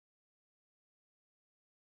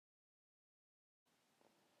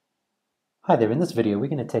Hi there, in this video we're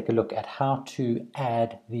going to take a look at how to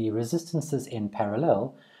add the resistances in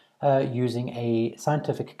parallel using a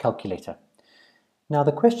scientific calculator. Now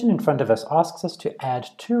the question in front of us asks us to add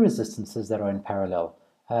two resistances that are in parallel,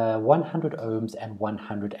 100 ohms and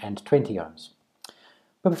 120 ohms.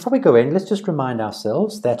 But before we go in, let's just remind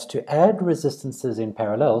ourselves that to add resistances in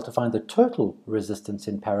parallel, to find the total resistance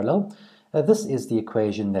in parallel, this is the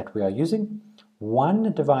equation that we are using.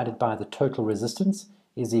 1 divided by the total resistance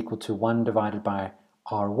is equal to 1 divided by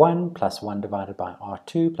R1 plus 1 divided by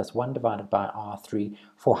R2 plus 1 divided by R3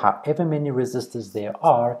 for however many resistors there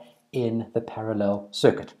are in the parallel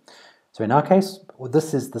circuit. So in our case,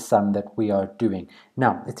 this is the sum that we are doing.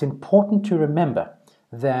 Now, it's important to remember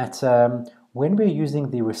that when we're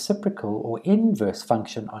using the reciprocal or inverse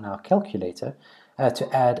function on our calculator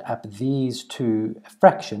to add up these two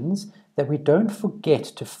fractions, that we don't forget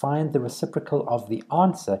to find the reciprocal of the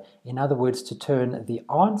answer. In other words, to turn the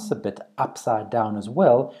answer bit upside down as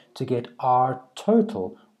well to get our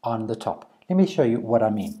total on the top. Let me show you what I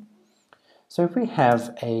mean. So if we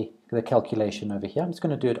have the calculation over here, I'm just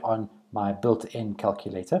going to do it on my built-in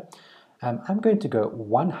calculator. I'm going to go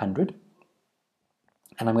 100.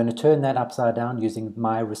 And I'm going to turn that upside down using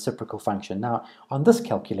my reciprocal function. Now, on this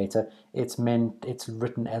calculator, it's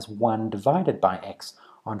written as 1 divided by x.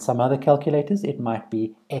 On some other calculators, it might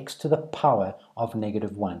be x to the power of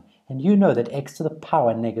 -1. And you know that x to the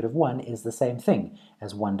power -1 is the same thing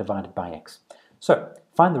as 1 divided by x. So,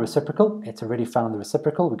 find the reciprocal. It's already found the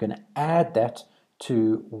reciprocal. We're going to add that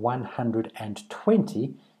to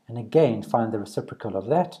 120. And again, find the reciprocal of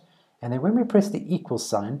that. And then when we press the equal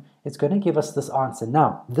sign, it's going to give us this answer.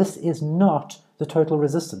 Now, this is not the total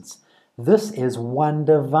resistance. This is 1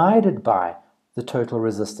 divided by the total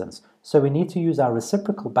resistance. So we need to use our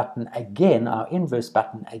reciprocal button again, our inverse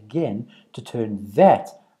button again, to turn that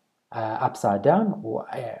upside down,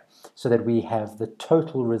 so that we have the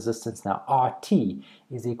total resistance. Now, RT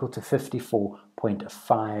is equal to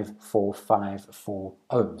 54.5454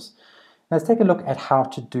 ohms. Now, let's take a look at how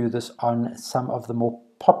to do this on some of the more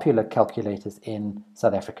popular calculators in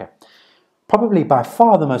South Africa. Probably by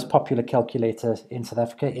far the most popular calculator in South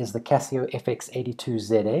Africa is the Casio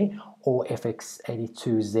FX82ZA or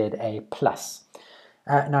FX82ZA Plus.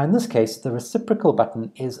 Now in this case, the reciprocal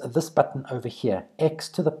button is this button over here, x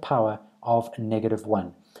to the power of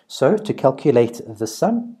 -1. So to calculate the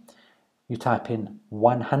sum, you type in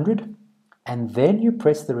 100 and then you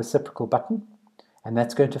press the reciprocal button, and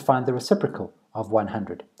that's going to find the reciprocal of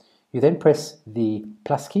 100. You then press the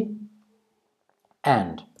plus key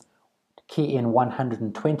and key in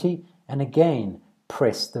 120 and again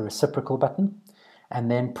press the reciprocal button and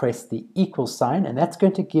then press the equal sign, and that's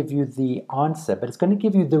going to give you the answer, but it's going to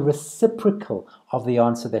give you the reciprocal of the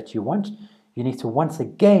answer that you want. You need to once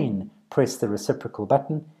again press the reciprocal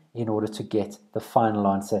button in order to get the final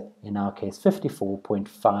answer, in our case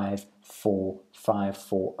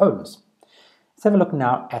 54.5454 ohms. Let's have a look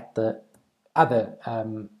now at the other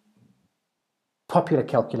popular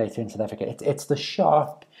calculator in South Africa. It's the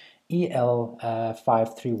Sharp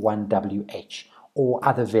EL531WH or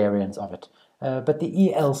other variants of it. But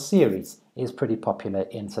the EL series is pretty popular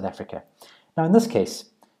in South Africa. Now in this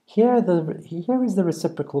case, here is the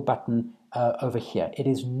reciprocal button over here. It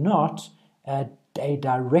is not a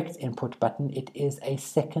direct input button, it is a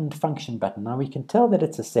second function button. Now we can tell that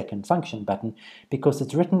it's a second function button because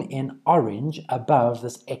it's written in orange above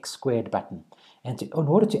this x squared button. And in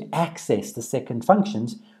order to access the second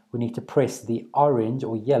functions, we need to press the orange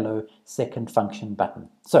or yellow second function button.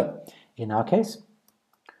 So, in our case,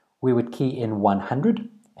 we would key in 100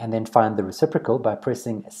 and then find the reciprocal by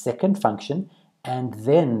pressing second function and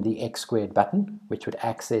then the x squared button, which would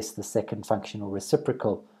access the second function or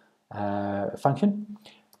reciprocal function,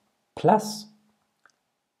 plus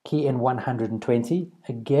key in 120,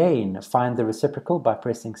 again find the reciprocal by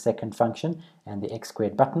pressing second function and the x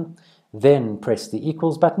squared button, then press the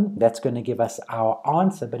equals button. That's going to give us our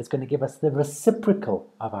answer, but it's going to give us the reciprocal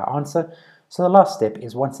of our answer. So the last step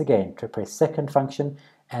is once again to press second function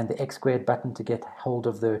and the x squared button to get hold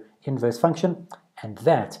of the inverse function, and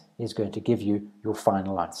that is going to give you your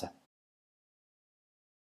final answer.